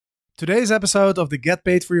Today's episode of the Get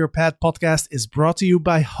Paid for Your Pad podcast is brought to you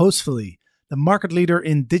by Hostfully, the market leader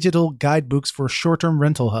in digital guidebooks for short-term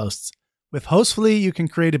rental hosts. With Hostfully, you can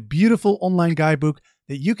create a beautiful online guidebook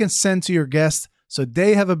that you can send to your guests so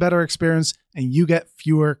they have a better experience and you get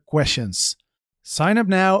fewer questions. Sign up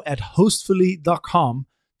now at hostfully.com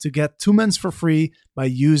to get 2 months for free by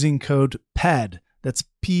using code PAD. That's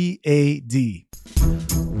PAD.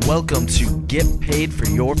 Welcome to Get Paid for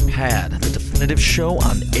Your Pad, the definitive show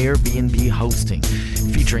on Airbnb hosting,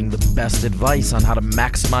 featuring the best advice on how to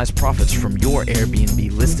maximize profits from your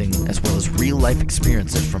Airbnb listing, as well as real-life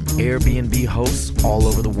experiences from Airbnb hosts all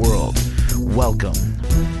over the world. Welcome.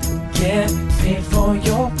 Get paid for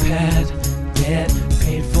your pad. Get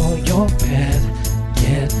paid for your pad.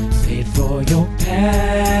 Get paid for your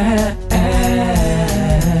pad.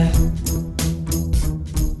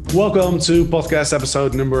 Welcome to podcast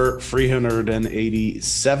episode number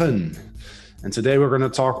 387. And today we're going to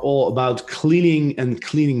talk all about cleaning and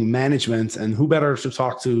cleaning management. And who better to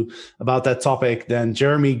talk to about that topic than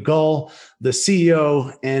Jeremy Gull, the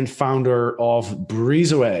CEO and founder of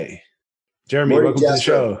Breezeway. Jeremy, Morning, welcome to the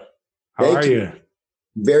show. How are you?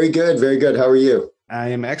 Very good. Very good. How are you? I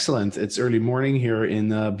am excellent. It's early morning here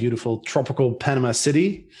in beautiful tropical Panama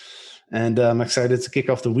City. And I'm excited to kick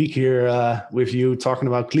off the week here with you talking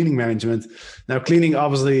about cleaning management. Now, cleaning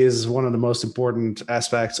obviously is one of the most important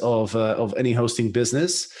aspects of any hosting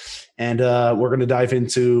business. And we're going to dive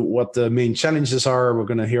into what the main challenges are. We're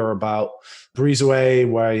going to hear about Breezeway,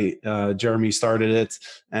 why Jeremy started it,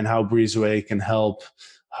 and how Breezeway can help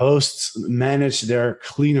hosts manage their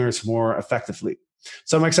cleaners more effectively.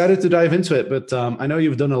 So I'm excited to dive into it, but I know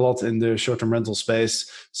you've done a lot in the short-term rental space.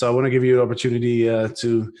 So I want to give you an opportunity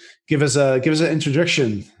to give us an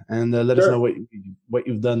introduction and let us know what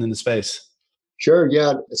you've done in the space. Sure.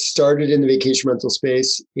 Yeah. I started in the vacation rental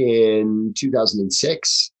space in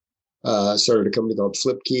 2006. Started a company called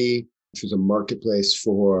Flipkey, which was a marketplace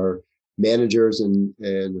for managers and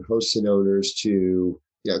hosts and owners to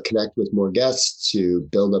connect with more guests, to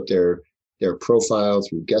build up their profile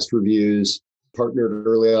through guest reviews. Partnered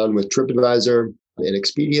early on with TripAdvisor and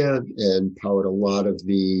Expedia and powered a lot of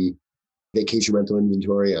the vacation rental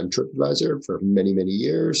inventory on TripAdvisor for many, many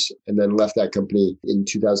years, and then left that company in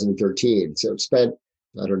 2013. So I've spent,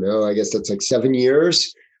 I guess that's like 7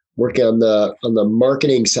 years working on the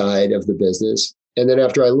marketing side of the business. And then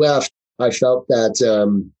after I left, I felt that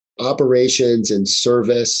operations and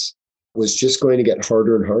service was just going to get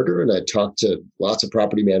harder and harder. And I talked to lots of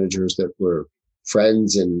property managers that were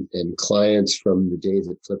friends and clients from the days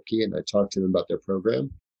at Flipkey, and I talked to them about their program.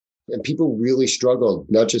 And people really struggled,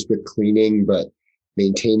 not just with cleaning, but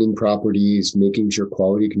maintaining properties, making sure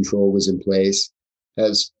quality control was in place.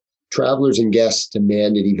 As travelers and guests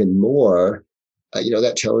demanded even more,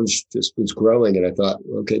 that challenge just was growing. And I thought,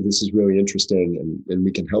 okay, this is really interesting and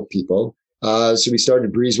we can help people. So we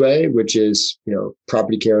started Breezeway, which is,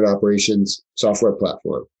 property care and operations software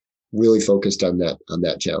platform, really focused on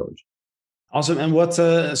that challenge. Awesome. And what?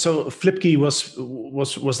 So Flipkey was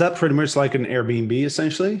that pretty much like an Airbnb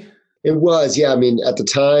essentially? It was, yeah. I mean, at the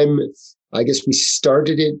time, I guess we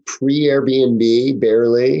started it pre-Airbnb,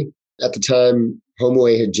 barely. At the time,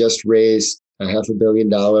 HomeAway had just raised $500 million.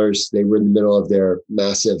 They were in the middle of their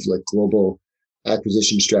massive, global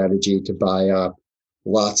acquisition strategy to buy up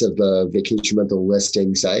lots of the vacation rental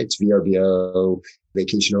listing sites, VRBO,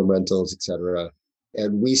 vacation home rentals, et cetera.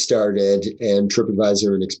 And we started, and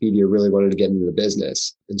TripAdvisor and Expedia really wanted to get into the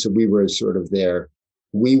business. And so we were sort of their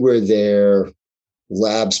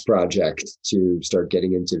labs project to start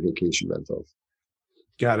getting into vacation rentals.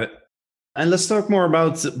 Got it. And let's talk more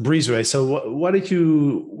about Breezeway. So why did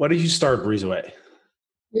you start Breezeway?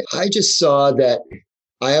 I just saw that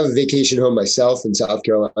I have a vacation home myself in South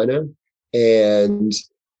Carolina and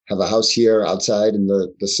have a house here outside in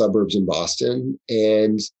the suburbs in Boston.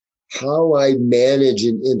 And how I manage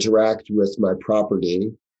and interact with my property.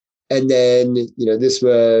 And then, this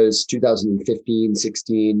was 2015,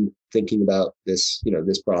 16, thinking about this,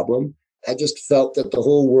 this problem. I just felt that the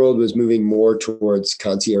whole world was moving more towards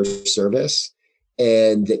concierge service,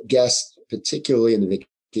 and that guests, particularly in the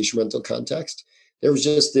vacation rental context, there was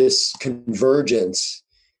just this convergence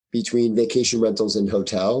between vacation rentals and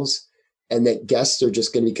hotels, and that guests are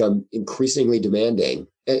just going to become increasingly demanding.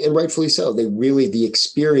 And rightfully so. The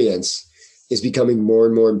experience is becoming more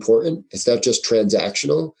and more important. It's not just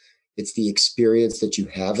transactional. It's the experience that you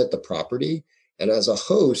have at the property. And as a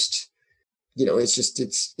host,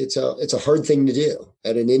 it's a hard thing to do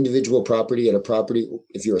at an individual property. At a property,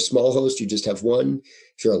 if you're a small host, you just have one.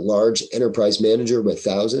 If you're a large enterprise manager with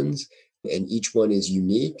thousands, and each one is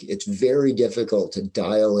unique, it's very difficult to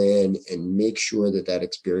dial in and make sure that that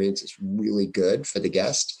experience is really good for the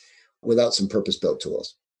guest without some purpose-built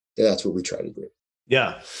tools. And that's what we try to do.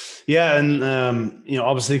 Yeah. Yeah. And,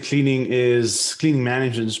 obviously cleaning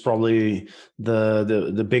management is probably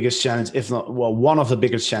the biggest challenge, if not, well, one of the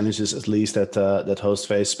biggest challenges, at least that hosts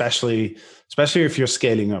face, especially if you're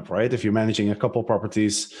scaling up, right? If you're managing a couple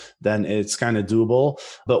properties, then it's kind of doable.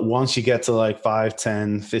 But once you get to like 5,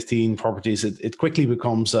 10, 15 properties, it quickly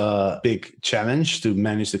becomes a big challenge to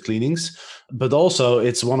manage the cleanings. But also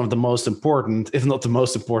it's one of the most important, if not the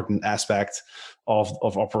most important aspect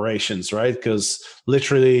of operations, right? Because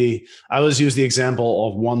literally, I always use the example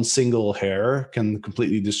of one single hair can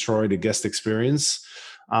completely destroy the guest experience.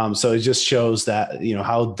 So it just shows that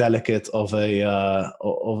how delicate of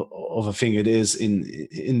a thing it is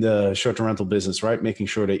in the short-term rental business, right? Making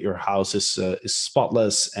sure that your house is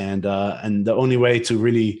spotless, and the only way to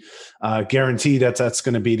really guarantee that that's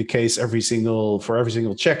going to be the case for every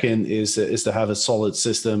single check-in is to have a solid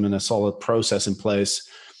system and a solid process in place.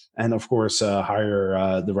 And of course,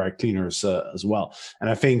 hire the right cleaners as well. And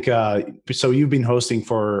I think, so you've been hosting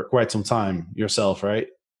for quite some time yourself, right?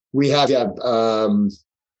 We have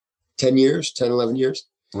 10 years, 10, 11 years.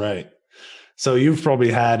 Right. So you've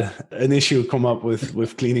probably had an issue come up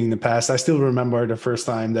with cleaning in the past. I still remember the first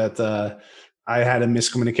time that I had a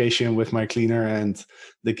miscommunication with my cleaner, and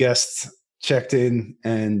the guest checked in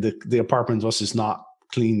and the apartment was just not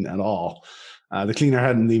clean at all. The cleaner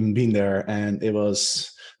hadn't even been there, and that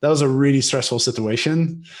was a really stressful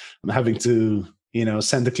situation. I'm having to,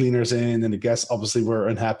 send the cleaners in, and the guests obviously were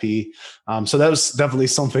unhappy. So that was definitely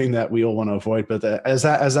something that we all want to avoid. But has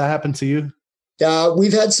that happened to you?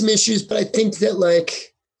 We've had some issues, but I think that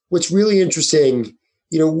what's really interesting,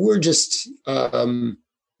 we're just,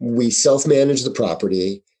 we self-manage the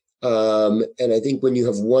property. And I think when you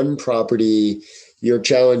have one property, your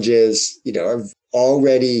challenges, are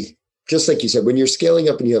already, just like you said, when you're scaling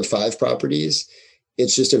up and you have 5 properties,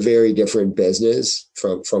 it's just a very different business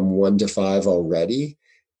from 1 to 5 already.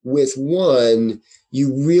 With one,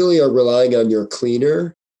 you really are relying on your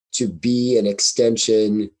cleaner to be an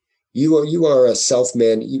extension. You are you're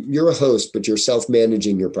a host, but you're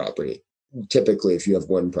self-managing your property, typically if you have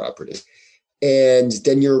one property. And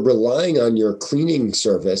then you're relying on your cleaning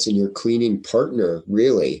service and your cleaning partner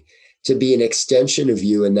really to be an extension of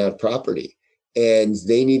you in that property. And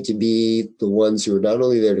they need to be the ones who are not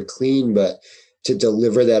only there to clean, but to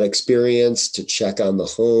deliver that experience, to check on the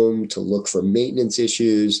home, to look for maintenance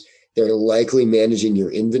issues. They're likely managing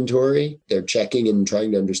your inventory. They're checking and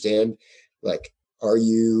trying to understand, are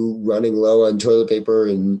you running low on toilet paper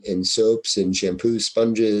and soaps and shampoos,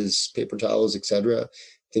 sponges, paper towels, et cetera?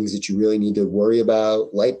 Things that you really need to worry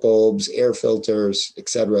about, light bulbs, air filters, et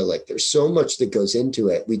cetera. There's so much that goes into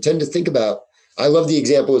it. We tend to think about, I love the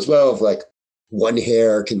example as well of one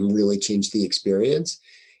hair can really change the experience.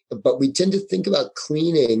 But we tend to think about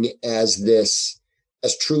cleaning as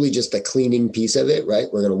truly just the cleaning piece of it, right?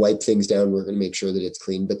 We're going to wipe things down. We're going to make sure that it's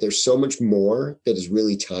clean. But there's so much more that is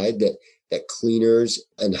really tied that cleaners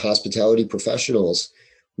and hospitality professionals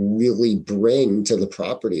really bring to the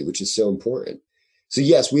property, which is so important. So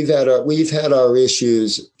yes, we've had our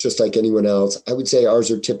issues just like anyone else. I would say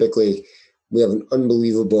ours are typically, we have an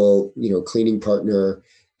unbelievable, cleaning partner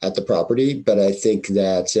at the property. But I think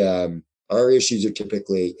that our issues are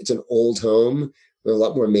typically, it's an old home. There are a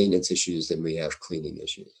lot more maintenance issues than we have cleaning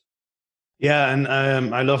issues. Yeah, and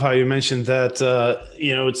I love how you mentioned that.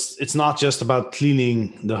 It's not just about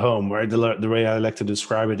cleaning the home, right? The way I like to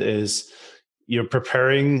describe it is you're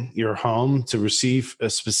preparing your home to receive a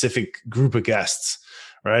specific group of guests,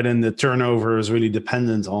 right? And the turnover is really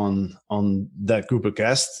dependent on that group of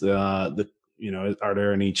guests. Are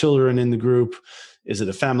there any children in the group? Is it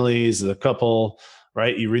a family? Is it a couple?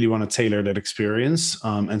 Right? You really want to tailor that experience.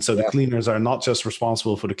 And so the cleaners are not just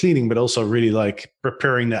responsible for the cleaning, but also really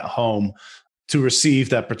preparing that home to receive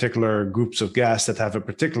that particular groups of guests that have a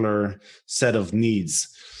particular set of needs.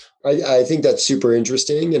 I think that's super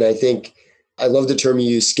interesting. And I think I love the term you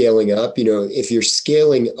use, scaling up. If you're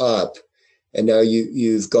scaling up and now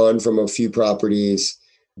you've gone from a few properties,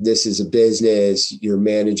 this is a business, you're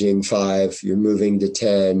managing 5, you're moving to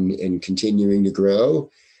 10 and continuing to grow.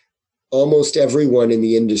 Almost everyone in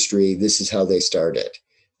the industry, this is how they started.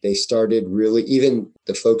 They started really, even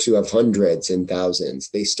the folks who have hundreds and thousands,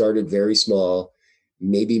 they started very small,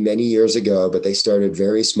 maybe many years ago, but they started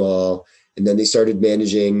very small. And then they started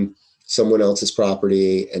managing someone else's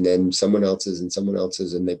property and then someone else's and someone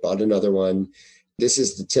else's, and they bought another one. This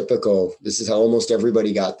is how almost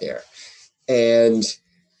everybody got there. And,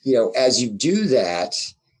 as you do that,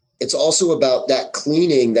 it's also about that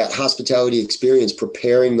cleaning, that hospitality experience,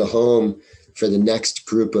 preparing the home for the next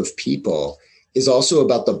group of people is also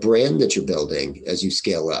about the brand that you're building as you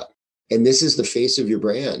scale up. And this is the face of your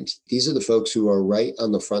brand. These are the folks who are right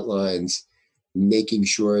on the front lines, making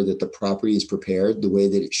sure that the property is prepared the way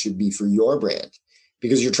that it should be for your brand,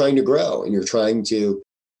 because you're trying to grow and you're trying to,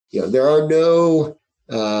 there are no,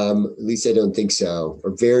 at least I don't think so,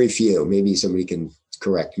 or very few, maybe somebody can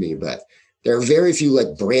correct me, but there are very few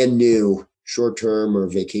like brand new short-term or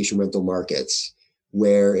vacation rental markets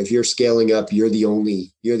where if you're scaling up, you're the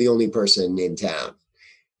only person in town.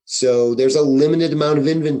 So there's a limited amount of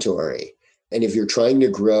inventory. And if you're trying to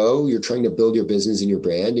grow, you're trying to build your business and your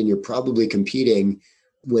brand, and you're probably competing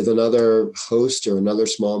with another host or another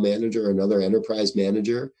small manager or another enterprise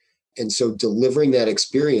manager. And so delivering that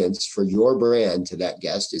experience for your brand to that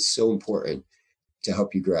guest is so important to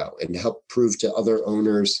help you grow and to help prove to other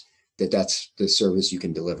owners that that's the service you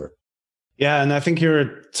can deliver. Yeah, and I think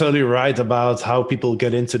you're totally right about how people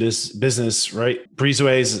get into this business, right?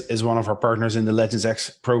 Breezeway is one of our partners in the Legends X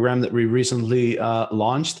program that we recently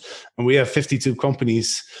launched. And we have 52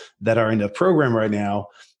 companies that are in the program right now.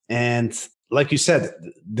 And like you said,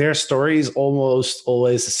 their story is almost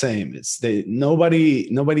always the same.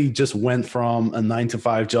 Nobody just went from a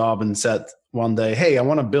 9-to-5 job and said one day, hey, I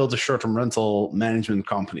want to build a short-term rental management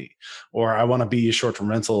company, or I want to be a short-term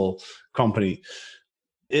rental company.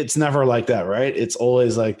 It's never like that, right? It's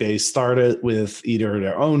always like they started with either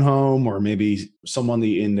their own home or maybe someone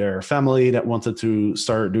in their family that wanted to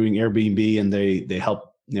start doing Airbnb, and they helped,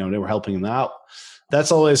 they were helping them out.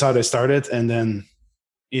 That's always how they started. And then,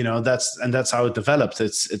 that's how it developed.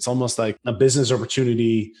 It's almost like a business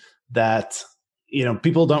opportunity that,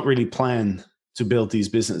 people don't really plan to build these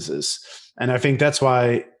businesses. And I think that's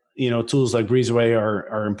why, tools like Breezeway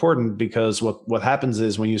are important, because what happens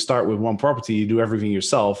is when you start with one property, you do everything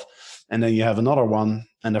yourself, and then you have another one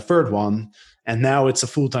and a third one, and now it's a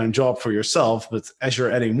full-time job for yourself. But as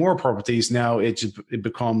you're adding more properties, now it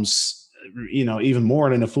becomes, even more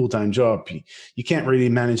than a full-time job. You can't really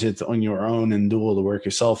manage it on your own and do all the work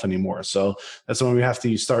yourself anymore. So that's when we have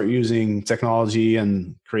to start using technology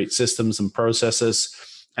and create systems and processes.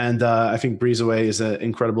 And I think Breezeway is an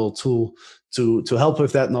incredible tool to help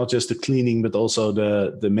with that, not just the cleaning, but also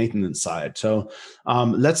the maintenance side. So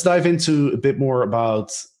let's dive into a bit more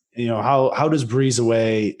about, how does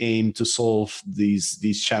Breezeway aim to solve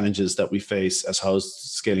these challenges that we face as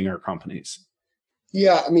hosts scaling our companies?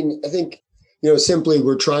 Yeah, I think, simply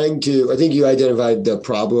I think you identified the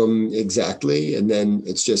problem exactly. And then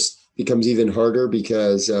it's just becomes even harder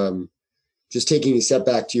because just taking a step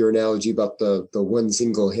back to your analogy about the one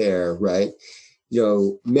single hair, right?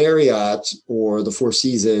 Marriott or the Four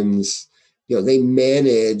Seasons, they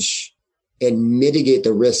manage and mitigate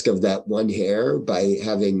the risk of that one hair by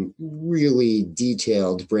having really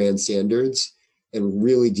detailed brand standards and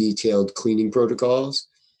really detailed cleaning protocols,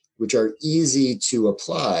 which are easy to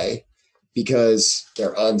apply because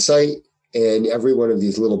they're on site and every one of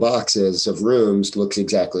these little boxes of rooms looks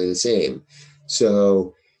exactly the same.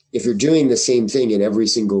 So if you're doing the same thing in every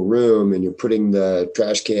single room and you're putting the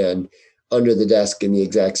trash can under the desk in the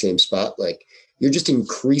exact same spot, like you're just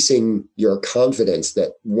increasing your confidence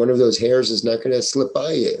that one of those hairs is not going to slip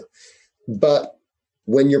by you. But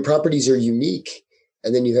when your properties are unique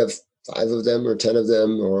and then you have 5 of them or 10 of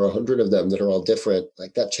them or 100 of them that are all different,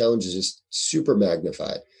 like that challenge is just super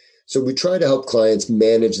magnified. So we try to help clients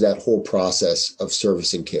manage that whole process of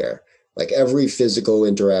service and care, like every physical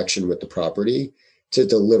interaction with the property, to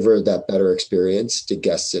deliver that better experience to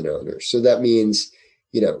guests and owners. So that means,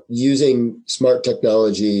 using smart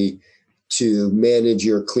technology to manage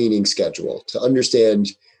your cleaning schedule, to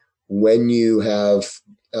understand when you have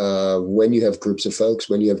groups of folks,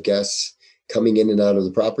 when you have guests coming in and out of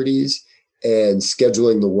the properties, and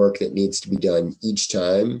scheduling the work that needs to be done each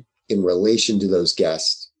time in relation to those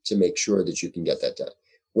guests to make sure that you can get that done.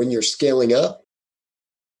 When you're scaling up,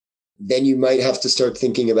 then you might have to start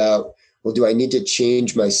thinking about, well, do I need to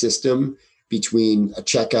change my system between a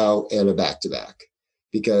checkout and a back-to-back?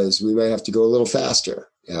 Because we might have to go a little faster.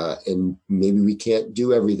 And maybe we can't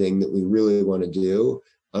do everything that we really want to do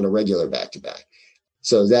on a regular back-to-back.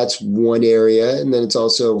 So that's one area. And then it's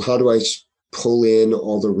also, how do I pull in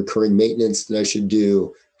all the recurring maintenance that I should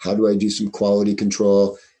do? How do I do some quality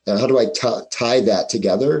control? And how do I tie that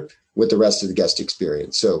together with the rest of the guest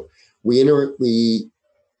experience? So we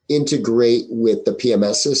integrate with the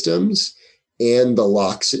PMS systems and the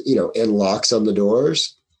locks, and locks on the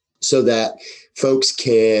doors, so that folks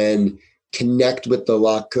can connect with the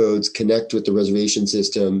lock codes, connect with the reservation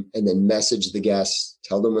system, and then message the guests,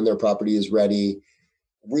 tell them when their property is ready,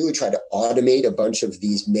 really try to automate a bunch of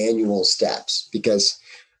these manual steps, because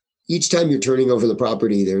each time you're turning over the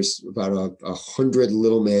property, there's about 100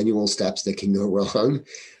 little manual steps that can go wrong.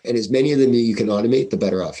 And as many of them that you can automate, the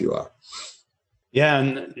better off you are. Yeah.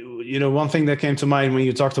 And, one thing that came to mind when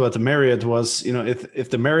you talked about the Marriott was, if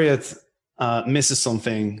the Marriott misses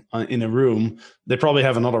something in a room, they probably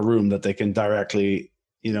have another room that they can directly,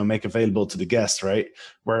 make available to the guest, right?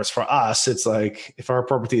 Whereas for us, it's like, if our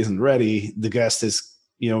property isn't ready, the guest is,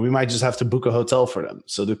 we might just have to book a hotel for them.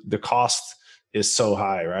 So the cost is so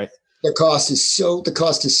high, right? The cost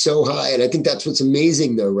is so high. And I think that's what's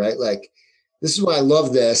amazing though, right? Like, this is why I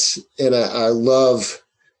love this. And I love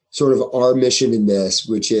sort of our mission in this,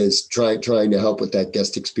 which is trying to help with that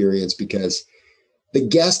guest experience, because the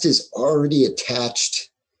guest is already attached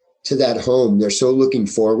to that home. They're so looking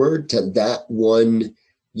forward to that one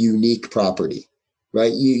unique property,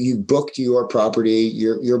 right? You booked your property,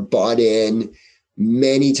 you're bought in.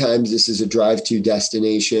 Many times this is a drive-to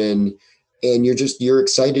destination, and you're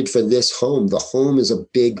excited for this home. The home is a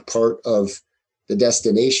big part of the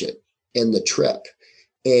destination and the trip.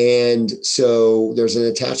 And so there's an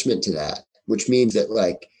attachment to that, which means that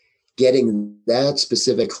like getting that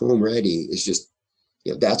specific home ready is just,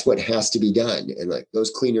 that's what has to be done. And like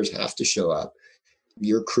those cleaners have to show up.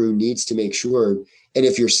 Your crew needs to make sure. And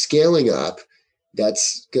if you're scaling up,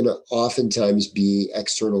 that's going to oftentimes be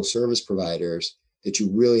external service providers that you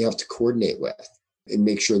really have to coordinate with and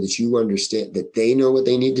make sure that you understand that they know what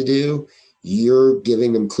they need to do. You're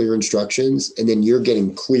giving them clear instructions, and then you're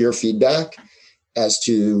getting clear feedback as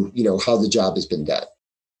to, how the job has been done.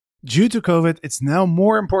 Due to COVID, it's now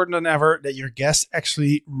more important than ever that your guests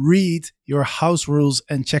actually read your house rules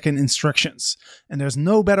and check-in instructions. And there's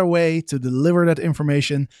no better way to deliver that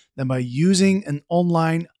information than by using an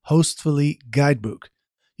online Hostfully guidebook.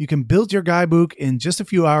 You can build your guidebook in just a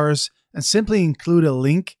few hours and simply include a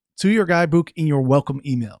link to your guidebook in your welcome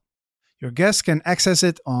email. Your guests can access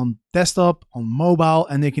it on desktop, on mobile,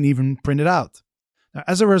 and they can even print it out. Now,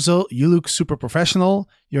 as a result, you look super professional,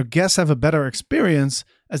 your guests have a better experience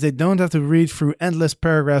as they don't have to read through endless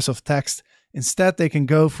paragraphs of text. Instead, they can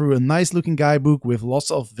go through a nice looking guidebook with lots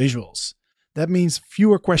of visuals. That means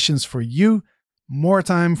fewer questions for you, more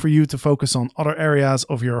time for you to focus on other areas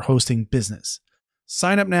of your hosting business.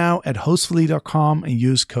 Sign up now at hostfully.com and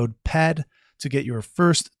use code PAD to get your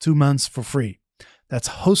first 2 months for free. That's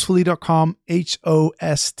hostfully.com,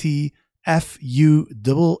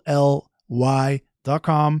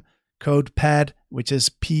 HOSTFULLY.com, code PAD, which is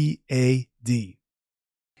PAD.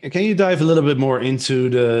 Can you dive a little bit more into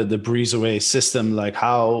the Breezeway system? Like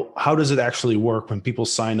how does it actually work when people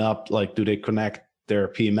sign up? Like, do they connect their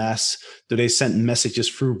PMS? Do they send messages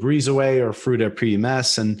through Breezeway or through their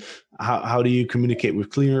PMS? And how do you communicate with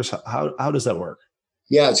cleaners? How does that work?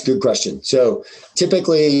 Yeah, it's a good question. So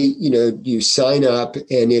typically, you sign up,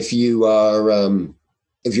 and if you're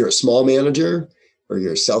a small manager or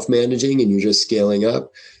you're self-managing and you're just scaling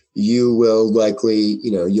up, you will likely,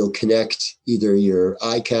 you'll connect either your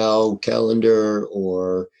iCal calendar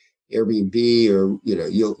or Airbnb, or,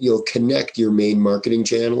 you'll connect your main marketing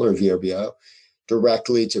channel or VRBO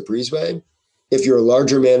directly to Breezeway. If you're a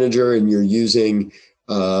larger manager and you're using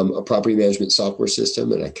a property management software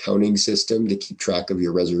system, an accounting system to keep track of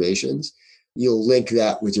your reservations, you'll link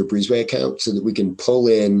that with your Breezeway account so that we can pull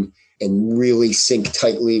in and really sync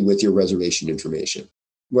tightly with your reservation information.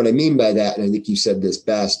 What I mean by that, and I think you said this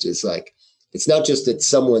best, is like, it's not just that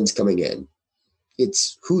someone's coming in,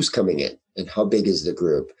 it's who's coming in and how big is the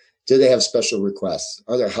group. Do they have special requests?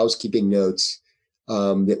 Are there housekeeping notes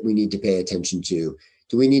that we need to pay attention to?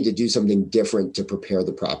 Do we need to do something different to prepare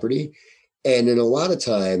the property? And in a lot of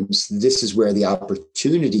times, this is where the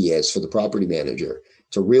opportunity is for the property manager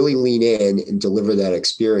to really lean in and deliver that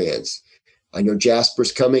experience. I know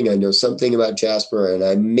Jasper's coming. I know something about Jasper, and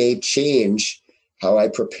I may change how I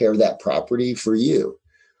prepare that property for you.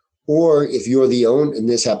 Or if you're the owner, and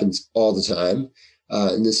this happens all the time,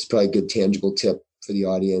 and this is probably a good tangible tip for the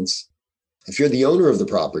audience. If you're the owner of the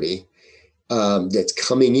property that's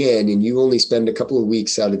coming in and you only spend a couple of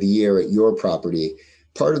weeks out of the year at your property,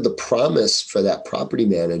 part of the promise for that property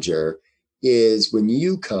manager is when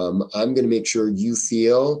you come, I'm going to make sure you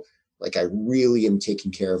feel like I really am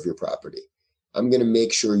taking care of your property. I'm going to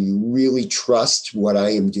make sure you really trust what I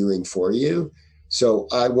am doing for you. So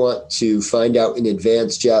I want to find out in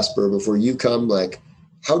advance, Jasper, before you come, like,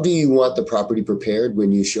 how do you want the property prepared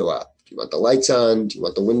when you show up? Do you want the lights on? Do you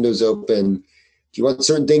want the windows open? Do you want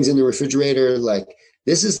certain things in the refrigerator? Like,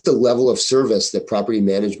 this is the level of service that property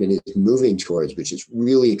management is moving towards, which is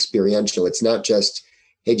really experiential. It's not just,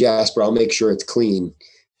 hey, Jasper, I'll make sure it's clean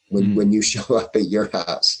when you show up at your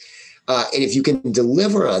house. And if you can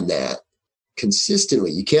deliver on that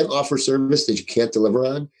consistently, you can't offer service that you can't deliver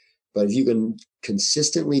on, but if you can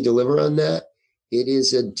consistently deliver on that,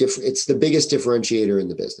 it's the biggest differentiator in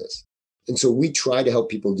the business. And so we try to help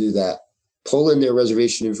people do that, pull in their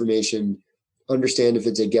reservation information, understand if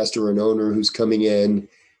it's a guest or an owner who's coming in,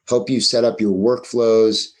 help you set up your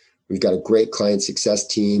workflows. We've got a great client success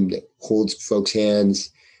team that holds folks'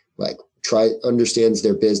 hands, understands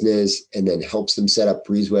their business, and then helps them set up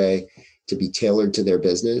Breezeway to be tailored to their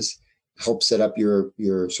business. Help set up your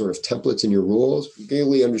sort of templates and your rules,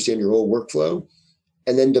 really understand your whole workflow,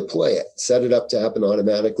 and then deploy it. Set it up to happen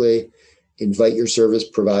automatically. Invite your service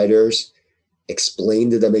providers, explain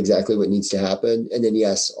to them exactly what needs to happen. And then,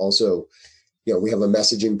 yes, also, we have a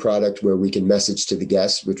messaging product where we can message to the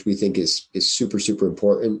guests, which we think is super, super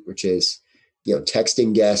important, which is,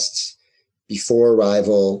 texting guests before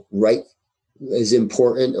arrival, right, is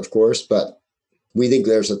important, of course, but we think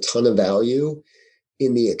there's a ton of value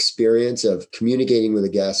in the experience of communicating with a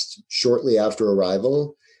guest shortly after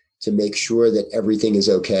arrival to make sure that everything is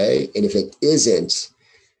okay. And if it isn't,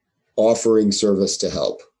 offering service to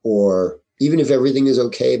help, or even if everything is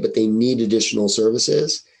okay, but they need additional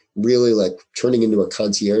services, really turning into a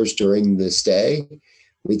concierge during the stay,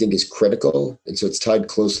 we think is critical. And so it's tied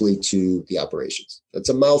closely to the operations. That's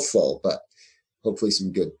a mouthful, but hopefully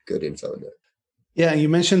some good info in there. Yeah, you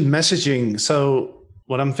mentioned messaging. So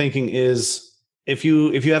what I'm thinking is, if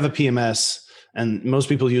you have a PMS, and most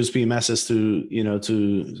people use PMSs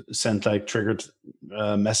to send triggered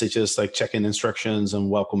messages, like check-in instructions and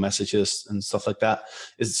welcome messages and stuff like that.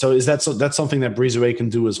 That's something that Breezeway can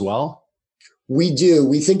do as well? We do.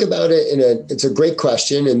 We think about it it's a great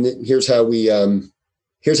question, and here's how we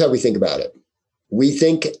think about it. We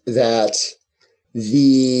think that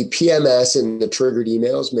the PMS and the triggered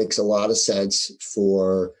emails makes a lot of sense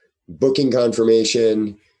for booking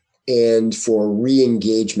confirmation and for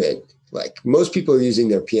re-engagement. Most people are using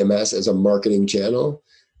their PMS as a marketing channel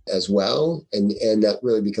as well. And that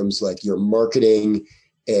really becomes your marketing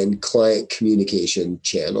and client communication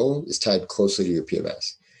channel is tied closely to your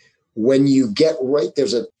PMS. When you get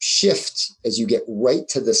there's a shift as you get right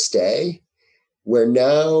to the stay, where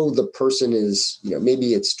now the person is,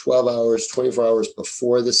 maybe it's 12 hours, 24 hours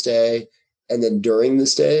before the stay, and then during the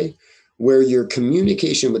stay, where your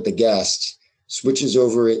communication with the guest switches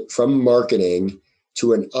over from marketing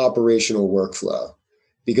to an operational workflow.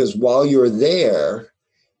 Because while you're there,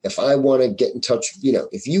 if I want to get in touch,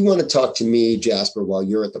 if you want to talk to me, Jasper, while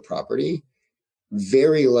you're at the property,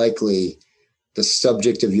 very likely the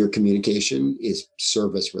subject of your communication is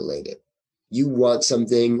service related. You want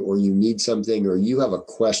something, or you need something, or you have a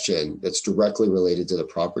question that's directly related to the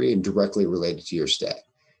property and directly related to your stay.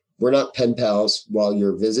 We're not pen pals while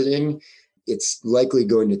you're visiting. It's likely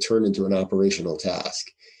going to turn into an operational task.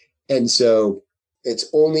 And so it's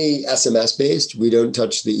only SMS based. We don't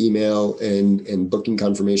touch the email and booking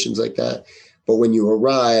confirmations like that. But when you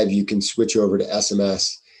arrive, you can switch over to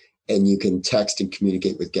SMS, and you can text and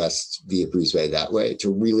communicate with guests via Breezeway that way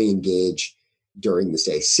to really engage during the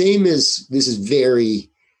stay. Same as this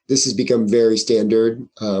has become very standard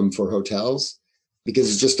for hotels, because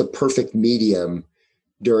it's just a perfect medium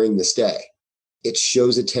during the stay. It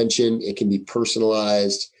shows attention. It can be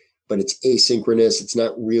personalized, but it's asynchronous.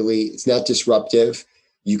 It's not disruptive.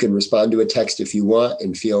 You can respond to a text if you want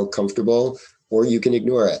and feel comfortable, or you can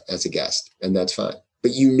ignore it as a guest, and that's fine.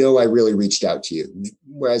 But I really reached out to you,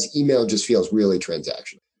 whereas email just feels really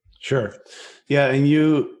transactional. Sure. Yeah, and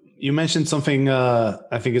you mentioned something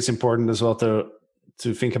I think it's important as well to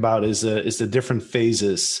think about is the different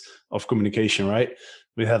phases of communication, right?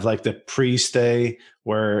 We have the pre-stay,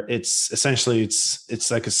 where it's essentially it's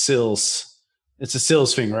like a sales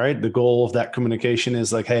thing, right? The goal of that communication is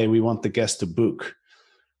hey, we want the guest to book,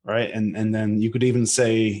 right? And then you could even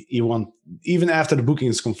say even after the booking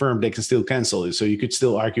is confirmed, they can still cancel it. So you could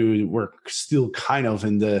still argue we're still kind of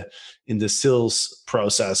in the sales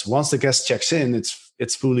process. Once the guest checks in,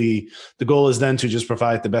 it's fully, the goal is then to just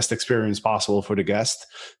provide the best experience possible for the guest.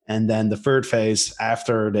 And then the third phase,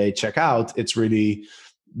 after they check out,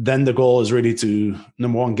 then the goal is really to,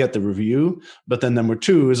 number one, get the review, but then number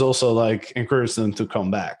two is also encourage them to come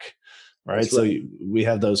back, right? So we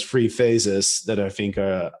have those 3 phases that I think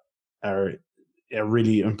are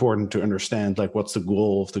really important to understand, what's the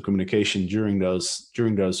goal of the communication during those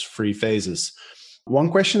 3 phases.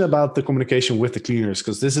 One question about the communication with the cleaners,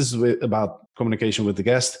 because this is about communication with the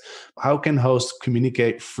guest. How can hosts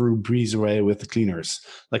communicate through Breezeway with the cleaners?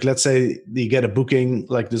 Let's say you get a booking,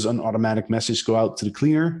 does an automatic message go out to the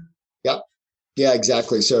cleaner? Yeah,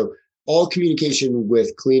 exactly. So all communication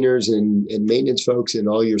with cleaners and maintenance folks and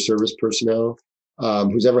all your service personnel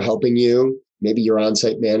who's ever helping you, maybe your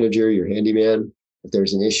on-site manager, your handyman, if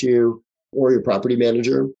there's an issue, or your property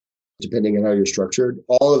manager, depending on how you're structured.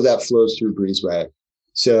 All of that flows through Breezeway.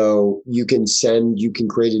 So you can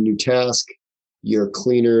create a new task. Your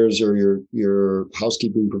cleaners or your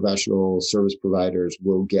housekeeping professional service providers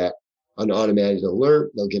will get an automated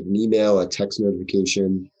alert. They'll get an email, a text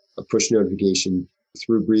notification, a push notification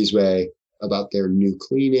through Breezeway about their new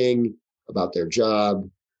cleaning, about their job.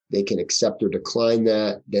 They can accept or decline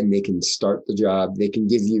that. Then they can start the job. They can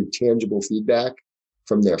give you tangible feedback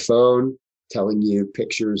from their phone, telling you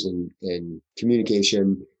pictures and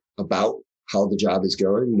communication about how the job is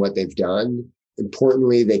going, what they've done.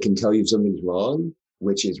 Importantly, they can tell you if something's wrong,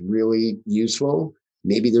 which is really useful.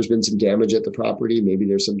 Maybe there's been some damage at the property. Maybe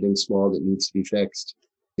there's something small that needs to be fixed.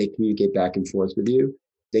 They communicate back and forth with you.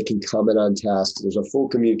 They can comment on tasks. There's a full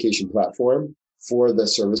communication platform for the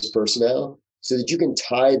service personnel so that you can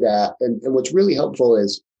tie that. And what's really helpful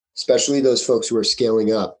is, especially those folks who are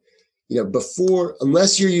scaling up,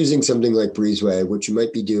 unless you're using something like Breezeway, what you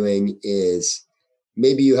might be doing is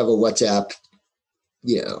maybe you have a WhatsApp,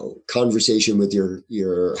 conversation with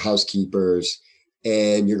your housekeepers,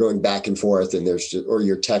 and you're going back and forth, and or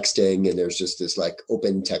you're texting, and there's just this like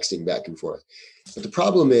open texting back and forth. But the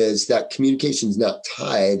problem is that communication is not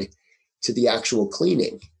tied to the actual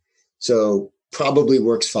cleaning. So probably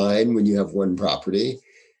works fine when you have one property,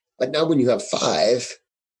 but now when you have 5,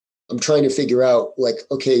 I'm trying to figure out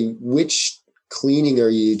okay, which cleaning are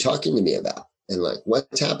you talking to me about? And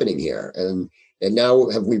what's happening here? And now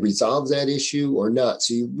have we resolved that issue or not?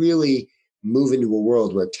 So you really move into a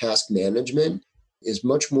world where task management is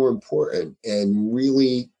much more important, and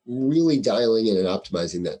really, really dialing in and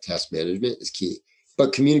optimizing that task management is key.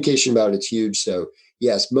 But communication about it's huge. So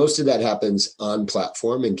yes, most of that happens on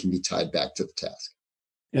platform and can be tied back to the task.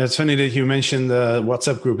 Yeah, it's funny that you mentioned the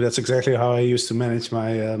WhatsApp group. That's exactly how I used to manage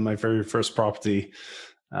my my very first property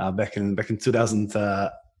back in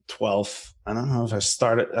 2012. I don't know if I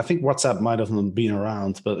started. I think WhatsApp might have been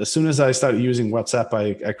around, but as soon as I started using WhatsApp,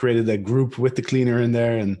 I created a group with the cleaner in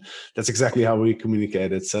there, and that's exactly how we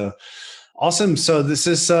communicated. So awesome. So this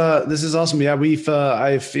is awesome. Yeah,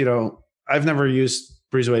 I've never used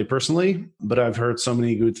Breezeway personally, but I've heard so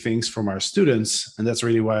many good things from our students, and that's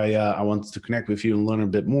really why I wanted to connect with you and learn a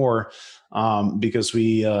bit more, because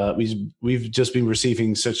we've just been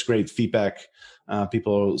receiving such great feedback.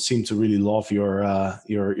 People seem to really love your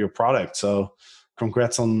product. So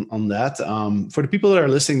congrats on that. For the people that are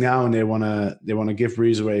listening now and they want to give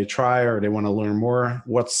Breezeway a try, or they want to learn more,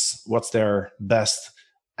 what's their best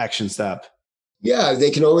action step? Yeah,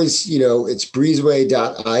 they can always, it's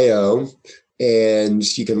breezeway.io,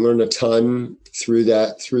 and you can learn a ton through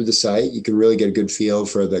the site. You can really get a good feel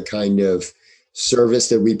for the kind of service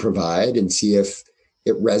that we provide and see if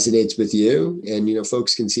it resonates with you. And,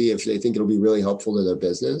 folks can see if they think it'll be really helpful to their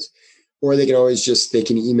business, or they can always they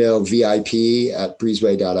can email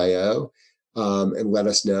vip@breezeway.io and let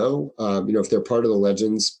us know. If they're part of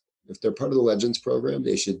the Legends program,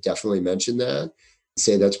 they should definitely mention that,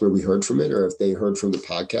 say that's where we heard from it, or if they heard from the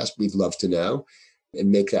podcast, we'd love to know and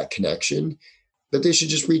make that connection. But they should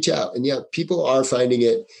just reach out. And yeah, people are finding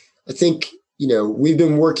it. I think, we've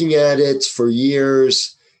been working at it for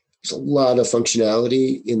years. There's a lot of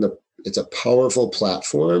functionality it's a powerful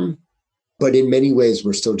platform, but in many ways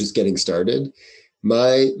we're still just getting started.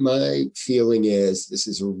 My feeling is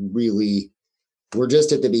we're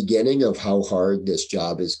just at the beginning of how hard this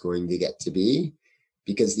job is going to get to be,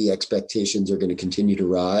 because the expectations are going to continue to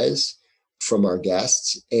rise from our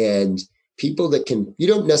guests, and people you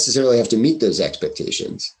don't necessarily have to meet those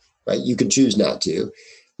expectations, right? You could choose not to,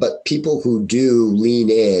 but people who do lean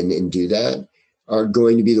in and do that are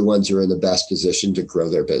going to be the ones who are in the best position to grow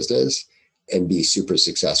their business and be super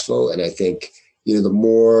successful. And I think, the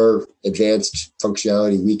more advanced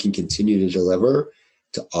functionality we can continue to deliver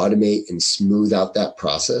to automate and smooth out that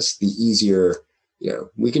process, the easier,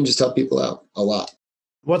 we can just help people out a lot.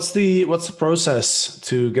 What's the process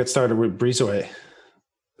to get started with Breezeway?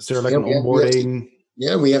 Is there an onboarding?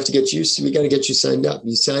 We have to get you. We got to get you signed up.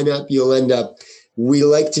 You sign up, you'll end up. We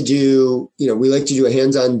like to do a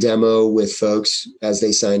hands-on demo with folks as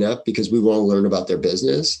they sign up, because we want to learn about their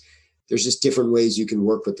business. There's just different ways you can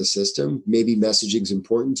work with the system. Maybe messaging is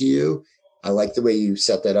important to you. I like the way you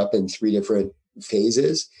set that up in 3 different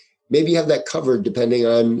phases. Maybe you have that covered depending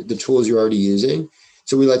on the tools you're already using.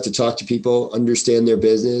 So we like to talk to people, understand their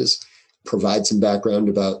business, provide some background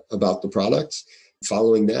about the products.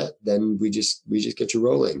 Following that, then we just get you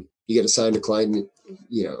rolling. You get assigned a client,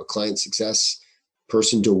 a client success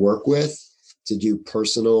person to work with, to do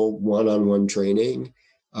personal one-on-one training,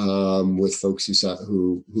 with folks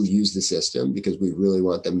who use the system, because we really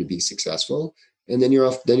want them to be successful. And then you're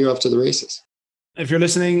off to the races. If you're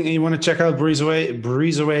listening and you want to check out breezeaway.io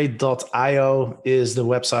is the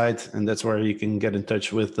website, and that's where you can get in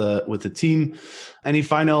touch with the team. Any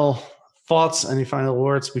final thoughts, any final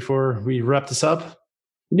words before we wrap this up?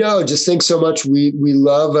 No, just thanks so much. We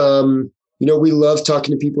love, we love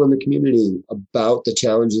talking to people in the community about the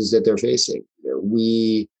challenges that they're facing.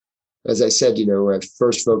 We, as I said, I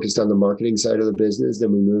first focused on the marketing side of the business,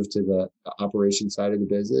 then we moved to the operation side of the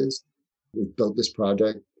business. We've built this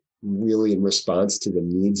project really in response to the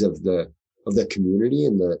needs of the community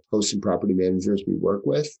and the host and property managers we work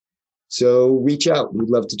with. So reach out. We'd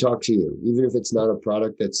love to talk to you, even if it's not a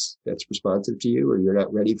product that's responsive to you or you're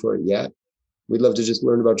not ready for it yet. We'd love to just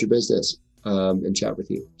learn about your business and chat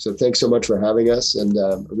with you. So thanks so much for having us, and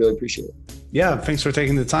I really appreciate it. Yeah, thanks for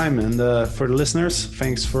taking the time. And for the listeners,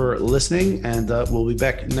 thanks for listening. And we'll be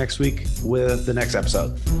back next week with the next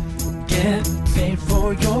episode. Get paid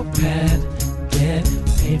for your pad. Get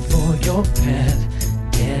paid for your pad.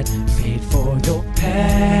 Get paid for your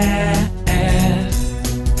pad.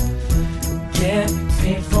 Get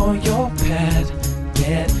paid for your pad.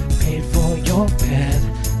 Get paid for your pad.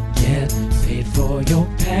 Get paid for your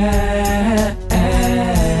pad.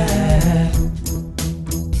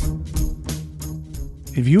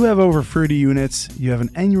 If you have over 30 units, you have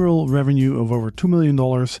an annual revenue of over $2 million,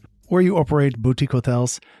 or you operate boutique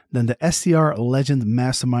hotels, then the STR Legend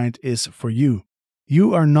Mastermind is for you.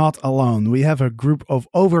 You are not alone. We have a group of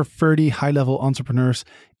over 30 high-level entrepreneurs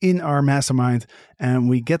in our mastermind, and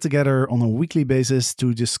we get together on a weekly basis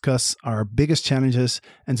to discuss our biggest challenges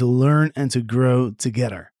and to learn and to grow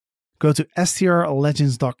together. Go to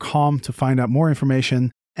strlegends.com to find out more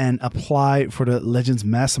information and apply for the Legends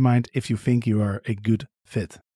Mastermind if you think you are a good fit.